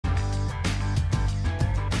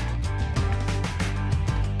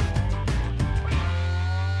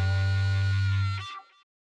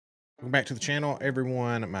Welcome back to the channel,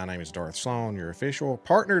 everyone. My name is Darth Slone, your official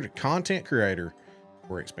partnered content creator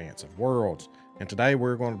for Expansive Worlds. And today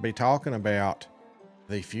we're going to be talking about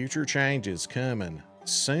the future changes coming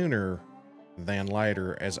sooner than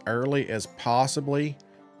later, as early as possibly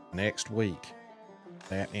next week.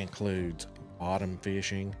 That includes bottom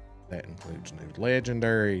fishing, that includes new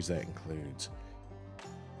legendaries, that includes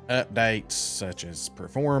updates such as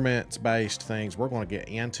performance-based things. We're going to get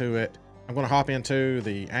into it. I'm going to hop into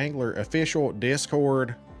the Angler official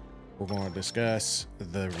Discord. We're going to discuss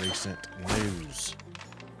the recent news.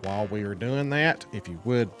 While we are doing that, if you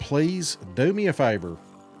would please do me a favor,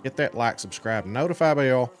 hit that like, subscribe, notify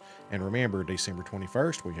bell, and remember, December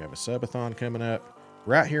 21st, we have a subathon coming up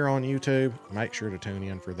right here on YouTube. Make sure to tune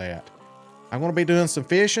in for that. I'm going to be doing some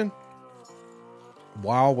fishing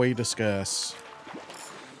while we discuss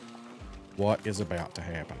what is about to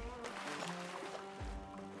happen.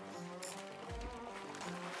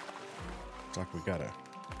 Looks like we got a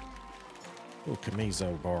little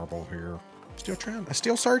Camiso barbel here.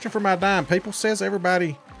 Still searching for my dime.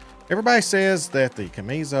 Everybody says that the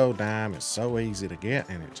Camiso dime is so easy to get,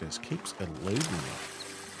 and it just keeps eluding me.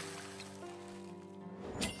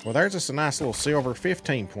 Well, there's just a nice little silver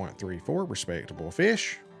 15.34, respectable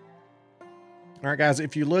fish. All right, guys,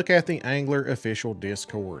 if you look at the Angler official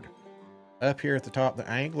Discord, up here at the top, the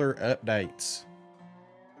Angler updates.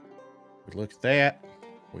 We look at that.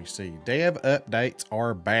 We see dev updates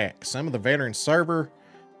are back. Some of the veteran server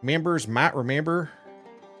members might remember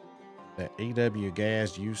that EW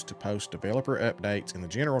Gaz used to post developer updates in the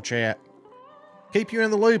general chat. Keep you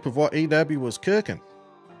in the loop of what EW was cooking.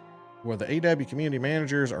 Well, the EW community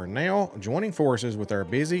managers are now joining forces with our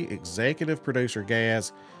busy executive producer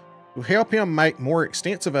Gaz to help him make more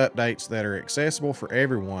extensive updates that are accessible for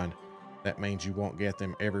everyone. That means you won't get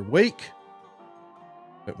them every week.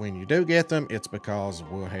 But when you do get them, it's because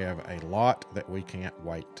we'll have a lot that we can't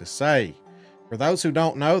wait to say. For those who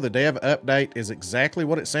don't know, the dev update is exactly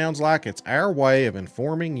what it sounds like. It's our way of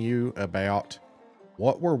informing you about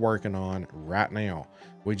what we're working on right now.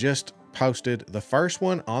 We just posted the first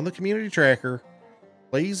one on the community tracker.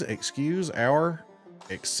 Please excuse our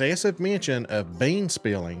excessive mention of bean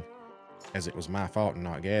spilling, as it was my fault and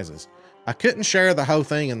not Gaz's. I couldn't share the whole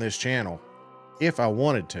thing in this channel if I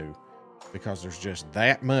wanted to, because there's just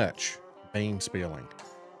that much bean spilling.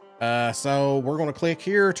 So we're going to click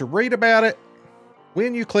here to read about it.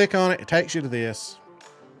 When you click on it, it takes you to this.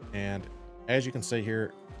 And as you can see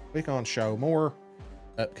here, click on show more,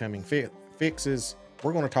 upcoming fixes.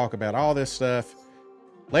 We're going to talk about all this stuff,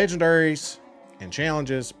 legendaries and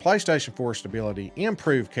challenges, PlayStation 4 stability,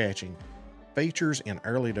 improved catching, features in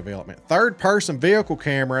early development, third-person vehicle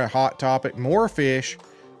camera, hot topic, more fish,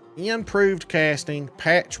 improved casting,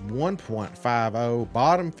 patch 1.50,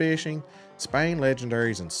 bottom fishing, Spain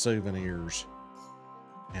legendaries, and souvenirs.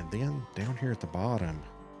 And then down here at the bottom,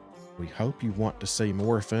 we hope you want to see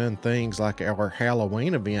more fun things like our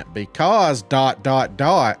Halloween event, because ...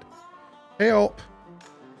 help,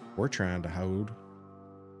 we're trying to hold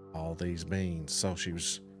all these beans. So she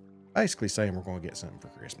was basically saying we're going to get something for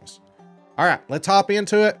Christmas. All right, let's hop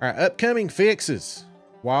into it. All right, upcoming fixes.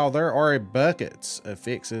 While there are buckets of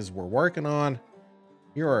fixes we're working on,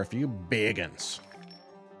 here are a few big ones.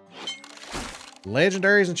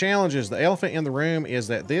 Legendaries and challenges. The elephant in the room is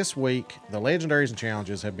that this week, the legendaries and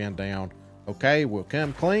challenges have been down. Okay, we'll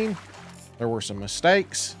come clean. There were some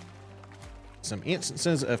mistakes, some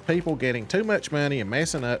instances of people getting too much money and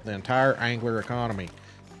messing up the entire angler economy.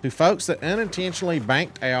 To folks that unintentionally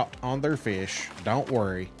banked out on their fish, don't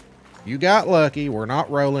worry. You got lucky. We're not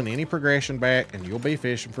rolling any progression back, and you'll be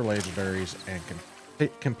fishing for legendaries and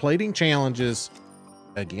completing challenges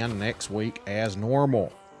again next week as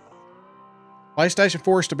normal. PlayStation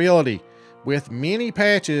 4 stability. With many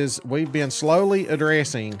patches, we've been slowly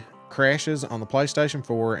addressing crashes on the PlayStation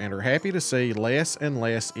 4 and are happy to see less and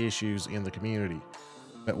less issues in the community.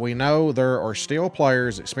 But we know there are still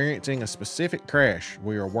players experiencing a specific crash.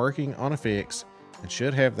 We are working on a fix and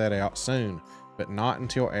should have that out soon, but not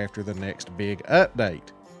until after the next big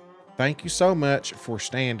update. Thank you so much for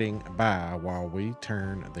standing by while we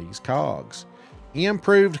turn these cogs.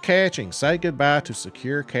 Improved catching. Say goodbye to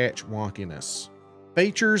secure catch wonkiness.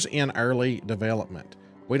 Features in early development.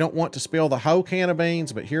 We don't want to spill the whole can of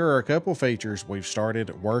beans, but here are a couple features we've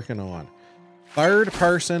started working on.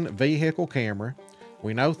 Third-person vehicle camera.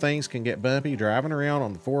 We know things can get bumpy driving around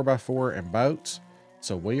on the 4x4 and boats.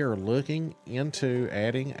 So we are looking into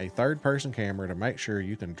adding a third-person camera to make sure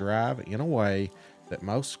you can drive in a way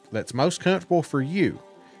that's most comfortable for you.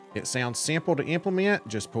 It sounds simple to implement.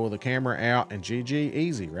 Just pull the camera out and GG,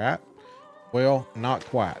 easy, right? Well, not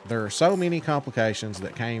quite. There are so many complications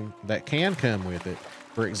that can come with it.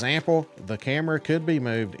 For example, the camera could be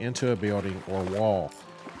moved into a building or wall.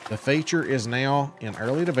 The feature is now in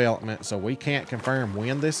early development, so we can't confirm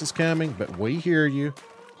when this is coming, but we hear you,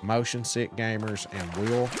 motion sick gamers, and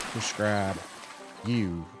will prescribe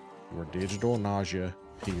you your digital nausea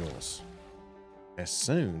pills as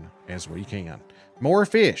soon as we can. More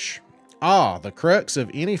fish. The crux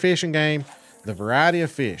of any fishing game, the variety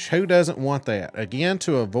of fish. Who doesn't want that? Again,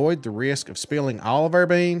 to avoid the risk of spilling all of our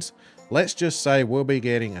beans, let's just say we'll be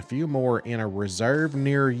getting a few more in a reserve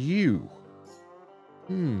near you.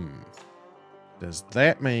 Does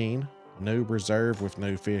that mean new reserve with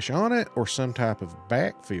new fish on it or some type of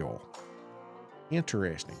backfill?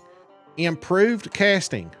 Interesting. Improved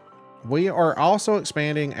casting. We are also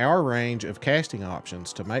expanding our range of casting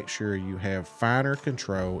options to make sure you have finer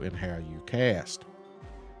control in how you cast.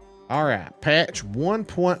 All right, patch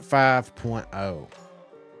 1.5.0.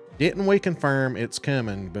 Didn't we confirm it's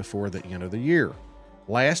coming before the end of the year?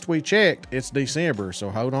 Last we checked, it's December, so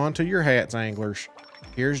hold on to your hats, anglers.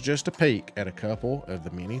 Here's just a peek at a couple of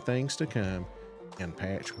the many things to come in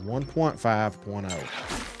patch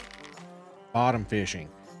 1.5.0. Bottom fishing.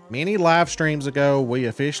 Many live streams ago, we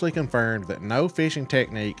officially confirmed that no fishing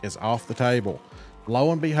technique is off the table.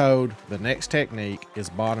 Lo and behold, the next technique is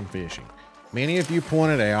bottom fishing. Many of you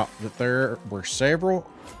pointed out that there were several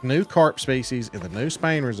new carp species in the new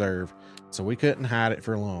Spain reserve, so we couldn't hide it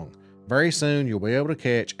for long. Very soon, you'll be able to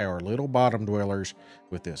catch our little bottom dwellers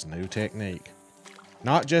with this new technique.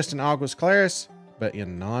 Not just in Aguas Claras, but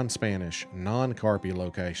in non-Spanish, non-carpy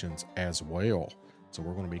locations as well. So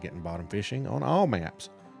we're going to be getting bottom fishing on all maps.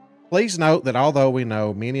 Please note that although we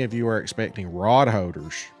know many of you are expecting rod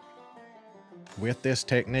holders with this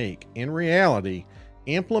technique, in reality,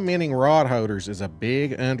 implementing rod holders is a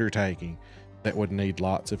big undertaking that would need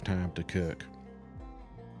lots of time to cook.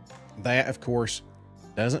 That, of course,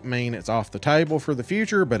 doesn't mean it's off the table for the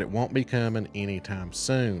future, but it won't be coming anytime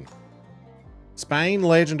soon. Spain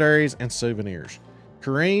legendaries and souvenirs.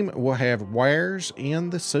 Kareem will have wares in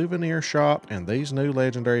the souvenir shop, and these new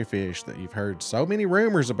legendary fish that you've heard so many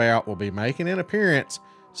rumors about will be making an appearance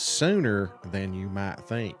sooner than you might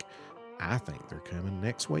think. I think they're coming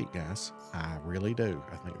next week, guys. I really do.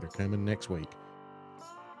 I think they're coming next week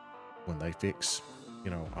when they fix,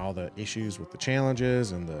 all the issues with the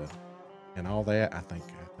challenges and all that. I think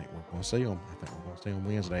we're going to see them. I think we're going to see them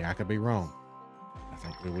Wednesday. I could be wrong. I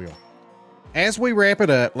think we will. As we wrap it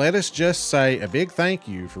up, let us just say a big thank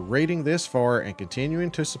you for reading this far and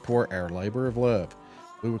continuing to support our labor of love.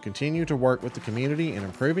 We will continue to work with the community in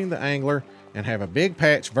improving the angler and have a big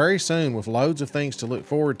patch very soon with loads of things to look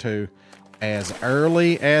forward to as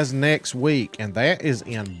early as next week, and that is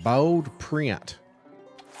in bold print.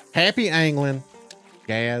 Happy angling,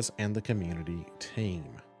 Gaz and the community team.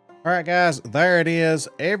 All right, guys, there it is.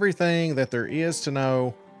 Everything that there is to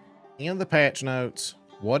know in the patch notes.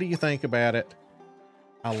 What do you think about it?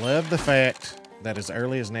 I love the fact that as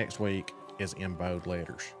early as next week is in bold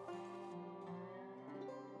letters.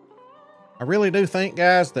 I really do think,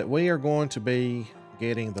 guys, that we are going to be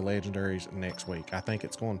getting the legendaries next week. I think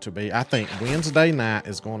Wednesday night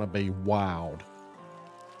is going to be wild.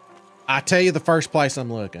 I tell you the first place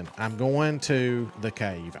I'm looking. I'm going to the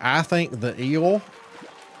cave. I think the eel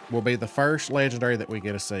will be the first legendary that we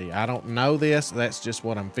get to see. I don't know this. That's just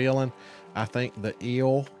what I'm feeling. I think the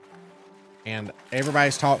eel, and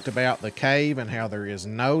everybody's talked about the cave and how there is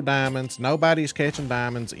no diamonds. Nobody's catching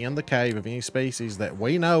diamonds in the cave of any species that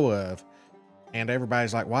we know of. And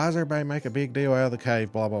everybody's like, why does everybody make a big deal out of the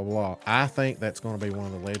cave? Blah, blah, blah. I think that's going to be one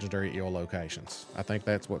of the legendary eel locations. I think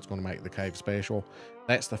that's what's going to make the cave special.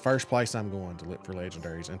 That's the first place I'm going to look for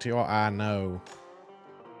legendaries until I know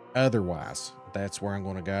otherwise. That's where I'm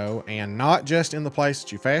going to go. And not just in the place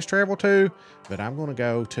that you fast travel to, but I'm going to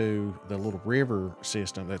go to the little river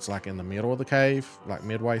system that's like in the middle of the cave, like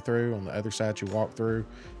midway through on the other side you walk through.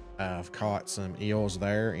 I've caught some eels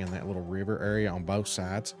there in that little river area on both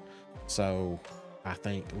sides. So I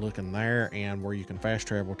think looking there and where you can fast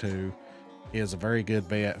travel to is a very good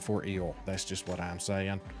bet for eel. That's just what I'm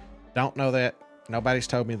saying. Don't know that. Nobody's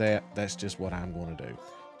told me that. That's just what I'm going to do.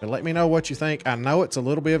 But let me know what you think. I know it's a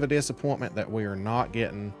little bit of a disappointment that we are not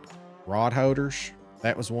getting rod holders.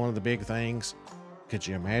 That was one of the big things. Could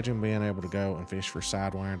you imagine being able to go and fish for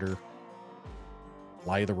sidewinder,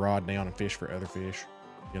 lay the rod down and fish for other fish,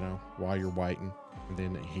 while you're waiting, and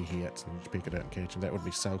then he hits and you just pick it up and catch him? That would be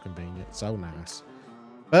so convenient, so nice.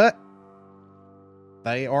 But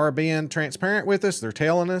they are being transparent with us. They're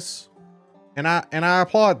telling us. And I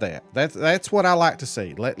applaud that. That's what I like to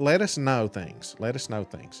see. Let us know things. Let us know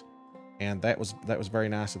things. And that was very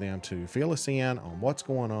nice of them to fill us in on what's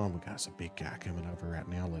going on. We got some big guy coming over right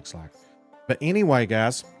now, looks like. But anyway,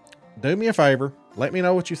 guys, do me a favor. Let me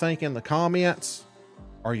know what you think in the comments.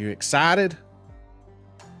 Are you excited?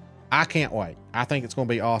 I can't wait. I think it's going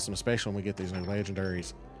to be awesome, especially when we get these new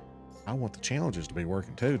legendaries. I want the challenges to be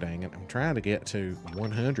working too, dang it. I'm trying to get to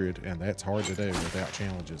 100, and that's hard to do without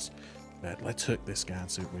challenges. But let's hook this guy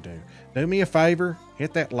and see what we do. Do me a favor,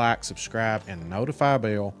 hit that like, subscribe, and notify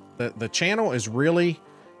bell. The channel is really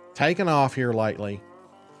taking off here lately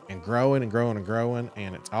and growing and growing and growing,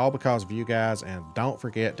 and it's all because of you guys. And don't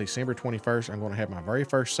forget, December 21st, I'm going to have my very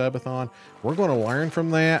first subathon. We're going to learn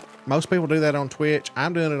from that. Most people do that on Twitch.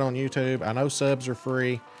 I'm doing it on YouTube. I know subs are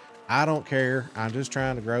free. I don't care. I'm just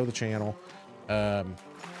trying to grow the channel.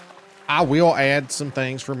 I will add some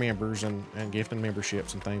things for members and gifting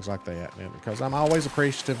memberships and things like that, and because I'm always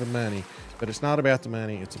appreciative of money, but it's not about the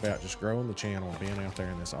money. It's about just growing the channel and being out there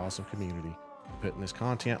in this awesome community, putting this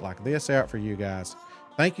content like this out for you guys.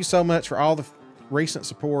 Thank you so much for all the recent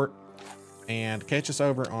support, and catch us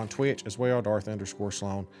over on Twitch as well,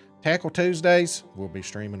 Darth_Slone. Tackle Tuesdays, we'll be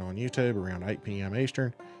streaming on YouTube around 8 p.m.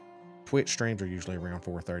 Eastern. Twitch streams are usually around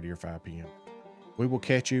 4:30 or 5 p.m. We will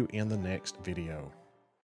catch you in the next video.